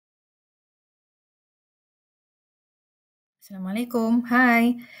Assalamualaikum.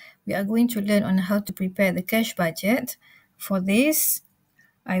 Hi. We are going to learn on how to prepare the cash budget. For this,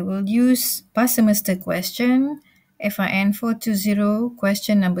 I will use past semester question, FIN420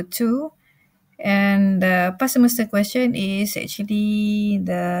 question number 2. And the past semester question is actually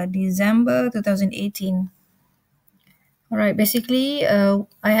the December 2018. Alright, basically,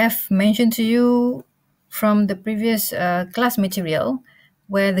 I have mentioned to you from the previous class material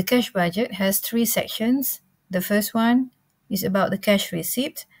where the cash budget has 3 sections. The first one is about the cash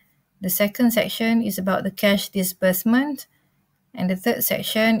receipt. The second section is about the cash disbursement. And the third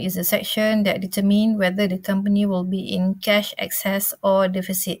section is the section that determines whether the company will be in cash excess or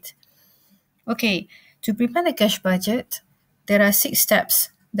deficit. Okay, to prepare the cash budget, there are 6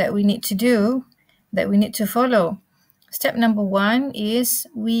 steps that we need to do, that we need to follow. Step number 1 is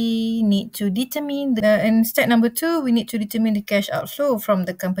we need to determine and step number 2, we need to determine the cash outflow from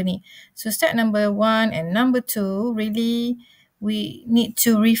the company. So step number 1 and number 2, really, we need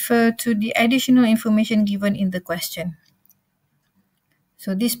to refer to the additional information given in the question.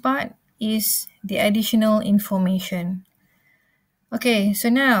 So this part is the additional information. Okay, so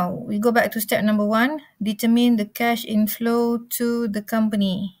now we go back to step number 1, determine the cash inflow to the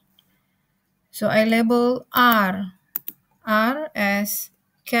company. So I label R as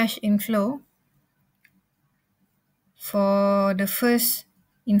cash inflow for the first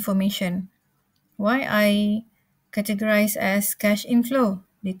information. Why I categorize as cash inflow?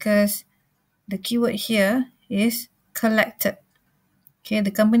 Because the keyword here is collected. Okay,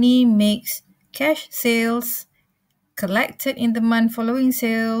 the company makes cash sales collected in the month following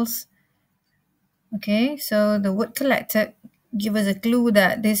sales. Okay, so the word collected gives us a clue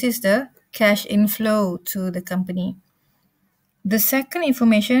that this is the cash inflow to the company. The second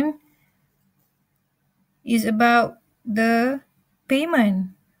information is about the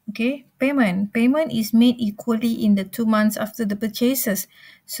payment. Okay, payment. Payment is made equally in the 2 months after the purchases.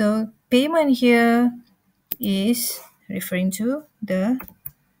 So payment here is referring to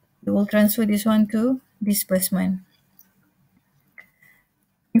we will transfer this one to disbursement.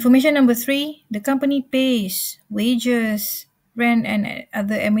 Information number 3, the company pays wages, rent, and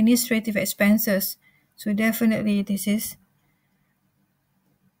other administrative expenses. So definitely this is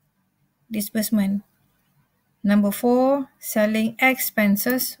disbursement. Number 4, selling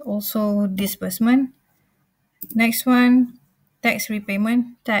expenses, also disbursement. Next one, tax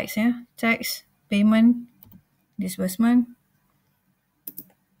repayment, tax payment, disbursement.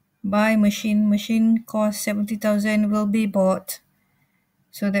 Buy machine cost 70,000 will be bought.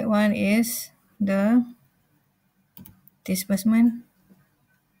 So that one is the disbursement.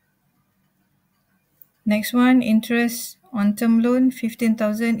 Next one, interest on term loan,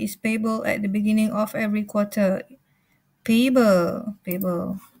 15,000 is payable at the beginning of every quarter. Payable,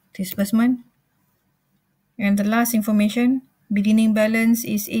 disbursement. And the last information, beginning balance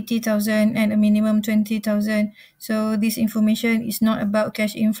is 80,000 and a minimum 20,000. So this information is not about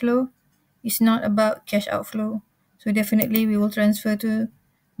cash inflow, it's not about cash outflow. So definitely we will transfer to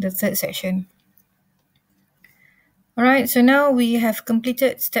the third section. Alright, so now we have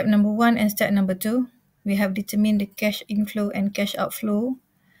completed step number 1 and step number 2. We have determined the cash inflow and cash outflow.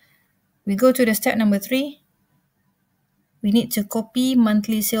 We go to the step number 3. We need to copy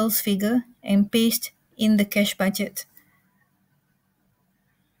monthly sales figure and paste in the cash budget.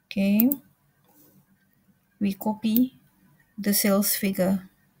 Okay. We copy the sales figure.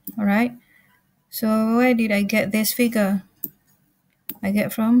 Alright. So where did I get this figure? I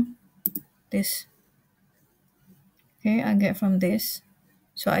get from this. Okay, I get from this.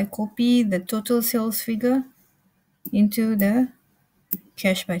 So I copy the total sales figure into the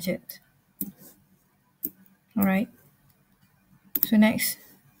cash budget. Alright. So next,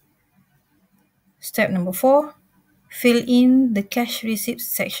 step number 4, fill in the cash receipts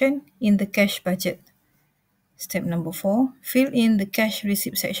section in the cash budget. Step number 4, fill in the cash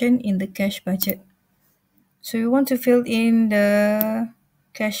receipt section in the cash budget. So we want to fill in the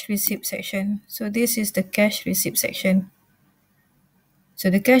cash receipt section. So this is the cash receipt section. So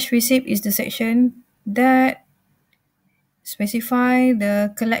the cash receipt is the section that specify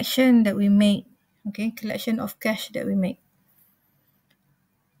the collection that we make. Okay, collection of cash that we make.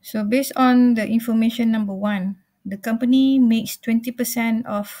 So based on the information number 1, the company makes 20%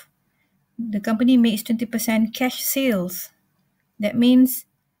 cash sales. That means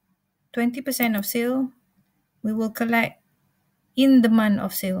 20% of sale we will collect in the month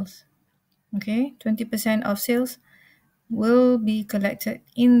of sales. Okay, 20% of sales will be collected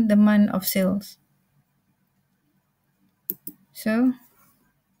in the month of sales. So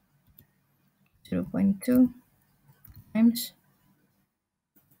 0.2 times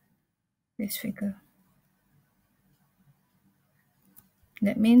this figure.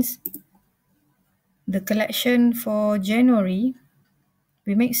 That means the collection for January,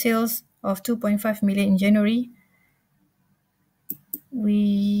 we make sales of 2.5 million in January.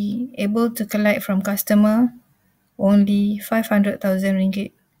 We able to collect from customer only 500,000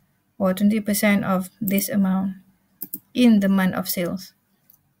 ringgit or 20% of this amount in the month of sales.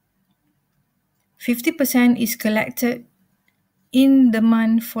 50% is collected in the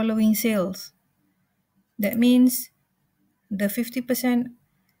month following sales. That means the 50%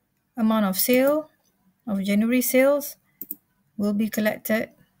 amount of sale of January sales will be collected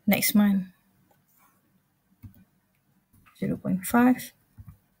next month. 0.5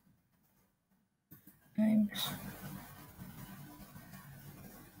 times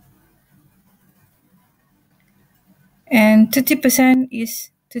and 30%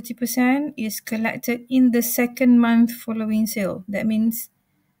 is collected in the second month following sale. That means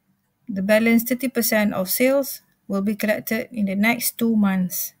the balance 30% of sales will be collected in the next 2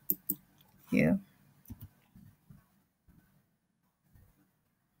 months. Here.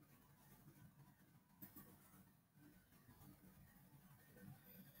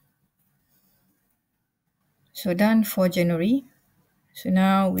 So done for January. So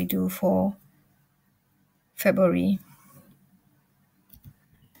now we do for February.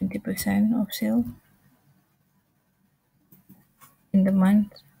 20% of sale in the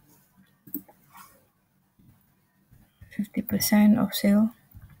month. 50% of sale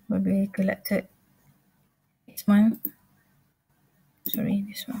will be collected this month. Sorry,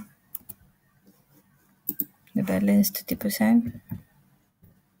 this one. The balance 30%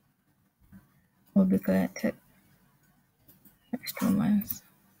 will be collected next 2 months.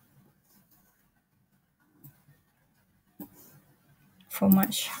 For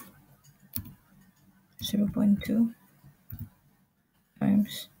March, 0.2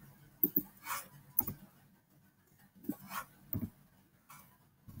 times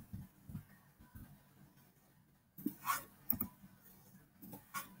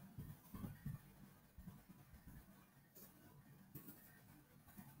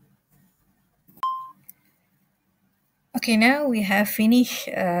Okay, now we have finished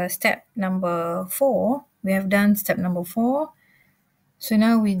step number 4. We have done step number 4. So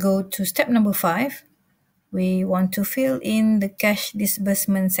now we go to step number 5. We want to fill in the cash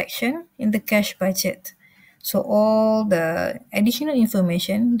disbursement section in the cash budget. So all the additional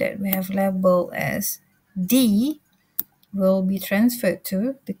information that we have labeled as D will be transferred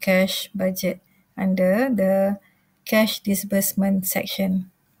to the cash budget under the cash disbursement section.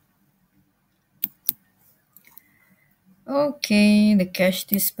 Okay, the cash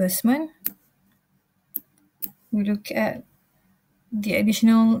disbursement. We look at the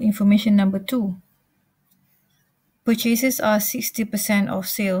additional information number 2. Purchases are 60% of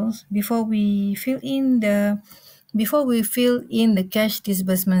sales. Before we fill in the cash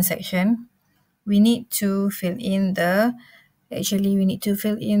disbursement section, we need to fill in the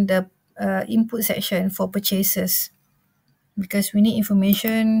input section for purchases, because we need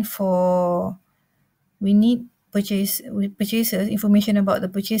information information about the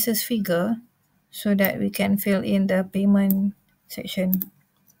purchases figure so that we can fill in the payment section.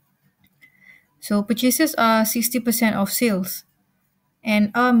 So purchases are 60% of sales and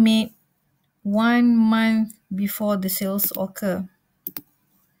are made 1 month before the sales occur.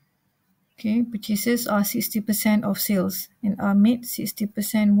 Okay, purchases are 60% of sales and are made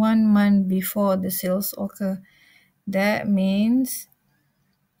 60% 1 month before the sales occur. That means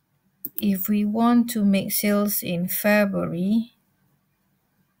if we want to make sales in February,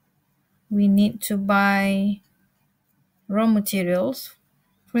 we need to buy raw materials.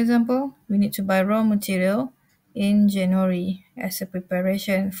 For example, we need to buy raw material in January as a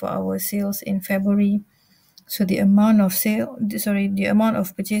preparation for our sales in February. So the amount of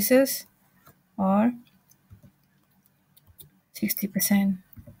purchases are 60%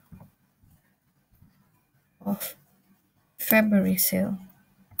 of February sale.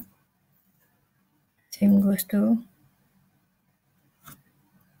 Same goes to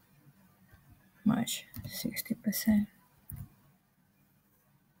March, 60%.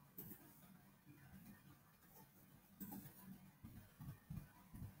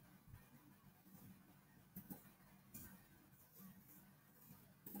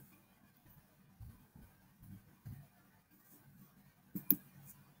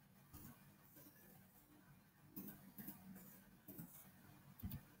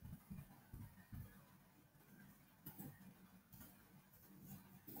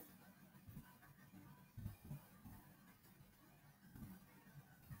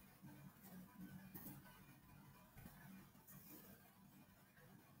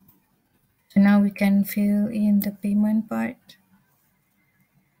 So now we can fill in the payment part.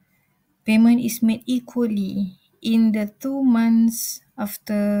 Payment is made equally in the 2 months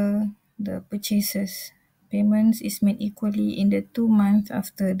after the purchases. Payments is made equally in the 2 months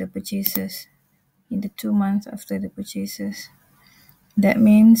after the purchases. In the 2 months after the purchases. That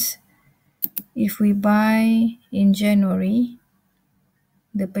means if we buy in January,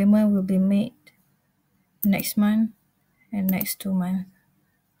 the payment will be made next month and next 2 months.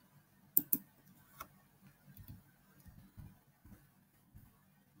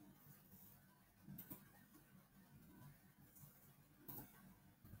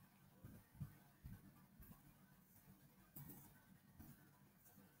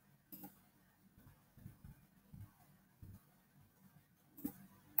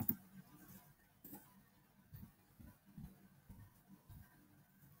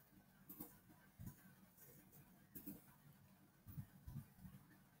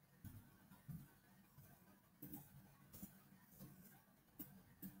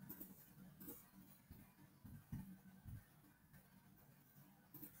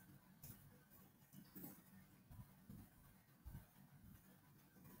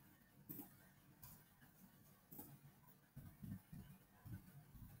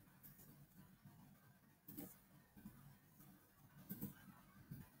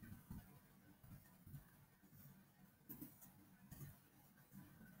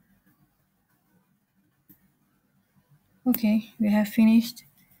 Okay, we have finished.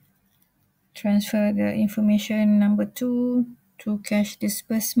 Transfer the information number 2 to cash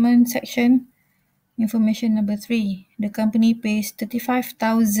disbursement section. Information number 3. The company pays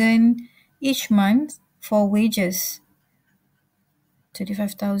 35,000 each month for wages.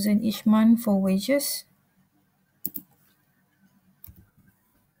 35,000 each month for wages.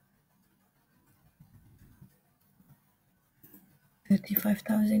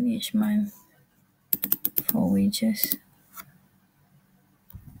 $35,000 each month for wages.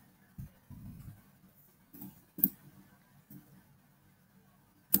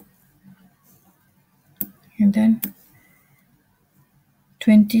 And then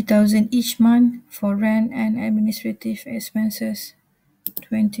 20,000 each month for rent and administrative expenses.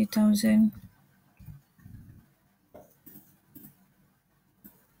 20,000.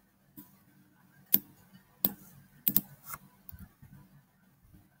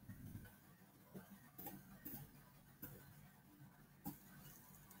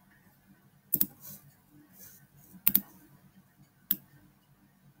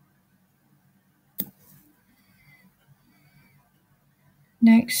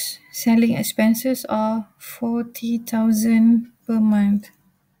 Next, selling expenses are 40,000 per month.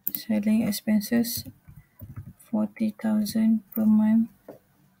 Selling expenses 40,000 per month.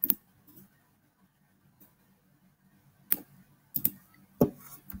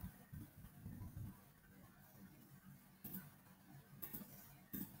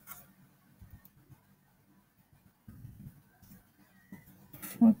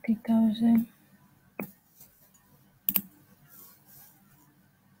 $40,000.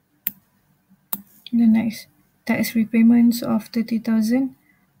 The next, tax repayments of 30,000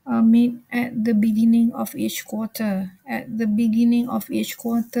 are made at the beginning of each quarter. At the beginning of each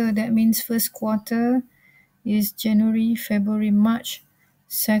quarter, that means first quarter is January, February, March.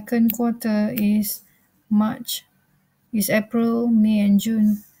 Second quarter is April, May, and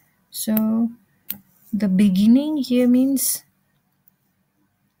June. So the beginning here means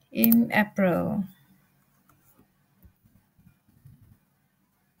in April.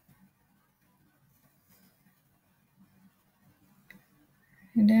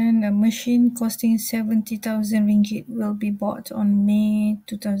 And then a machine costing 70,000 ringgit will be bought on May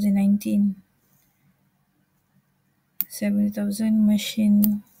 2019. 70,000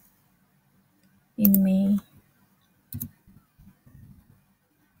 machine in May.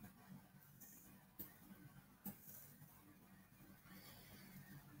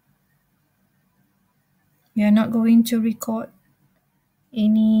 We are not going to record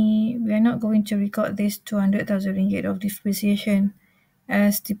this 200,000 ringgit of depreciation,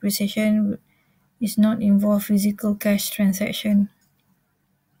 as depreciation is not involve physical cash transaction.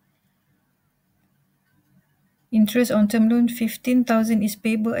 Interest on term loan 15,000 is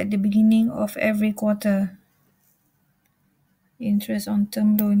payable at the beginning of every quarter. Interest on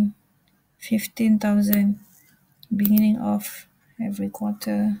term loan 15,000 beginning of every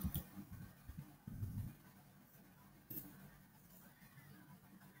quarter.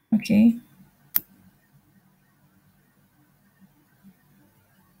 Okay.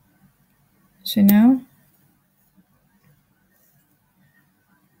 So now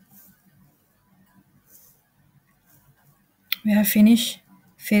we have finished.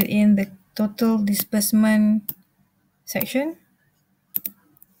 Fill in the total disbursement section.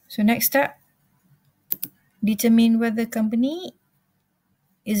 So next step, determine whether company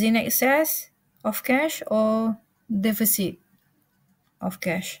is in excess of cash or deficit of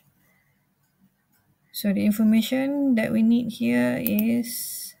cash. So the information that we need here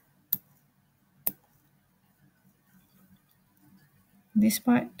is this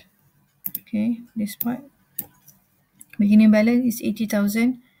part. Okay, this part. Beginning balance is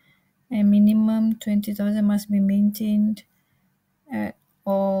 80,000 and minimum 20,000 must be maintained at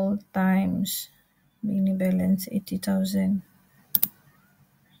all times. Beginning balance 80,000.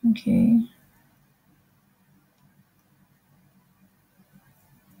 Okay.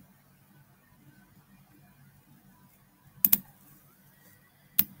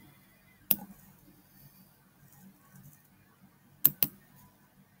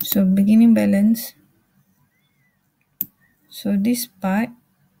 So beginning balance. So this part,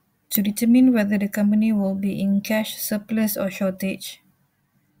 to determine whether the company will be in cash surplus or shortage,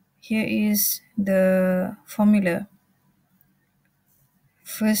 here is the formula.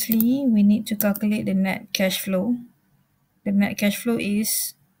 Firstly, we need to calculate the net cash flow. The net cash flow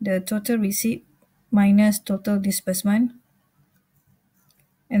is the total receipt minus total disbursement.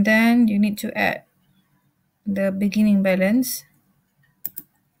 And then you need to add the beginning balance,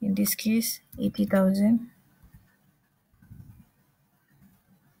 in this case 80,000.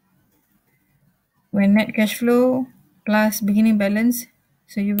 When net cash flow plus beginning balance,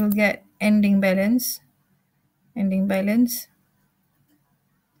 so you will get ending balance, and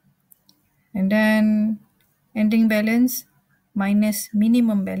then ending balance minus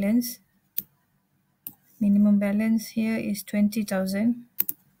minimum balance. Minimum balance here is 20,000.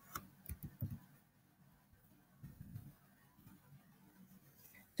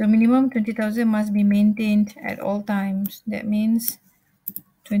 So minimum 20,000 must be maintained at all times. That means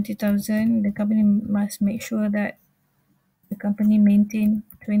 20,000, the company must make sure that the company maintain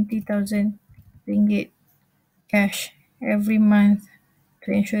 20,000 ringgit cash every month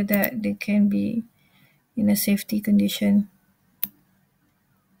to ensure that they can be in a safety condition.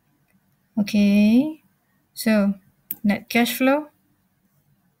 Okay, so net cash flow,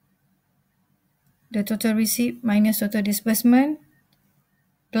 the total receipt minus total disbursement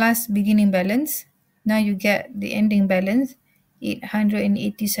plus beginning balance. Now you get the ending balance,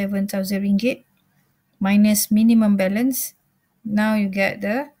 887,000 ringgit minus minimum balance. Now you get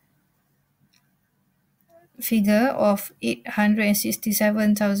the figure of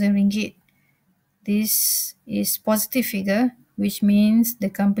 867,000 ringgit. This is positive figure, which means the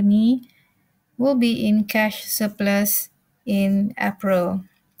company will be in cash surplus in April.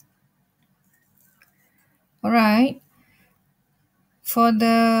 Alright, for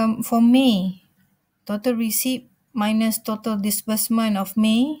May, total receipt minus total disbursement of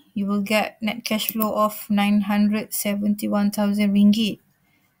May, you will get net cash flow of 971,000 ringgit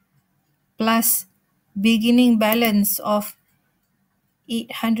plus beginning balance of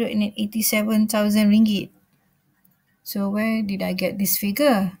 887,000 ringgit. So where did I get this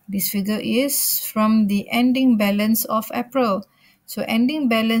figure? This figure is from the ending balance of April. So ending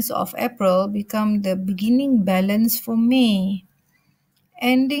balance of April become the beginning balance for May.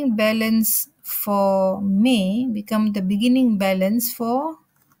 Ending balance for May become the beginning balance for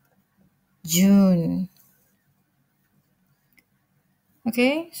June.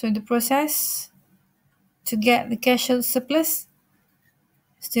 Okay, so the process to get the cash surplus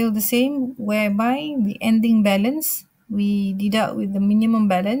still the same, whereby the ending balance we deduct with the minimum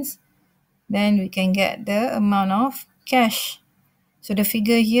balance, then we can get the amount of cash. So the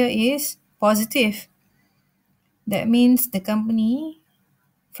figure here is positive. That means the company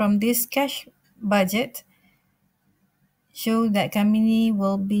from this cash budget show that company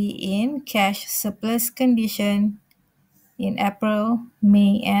will be in cash surplus condition in April,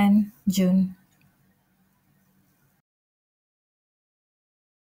 May and June.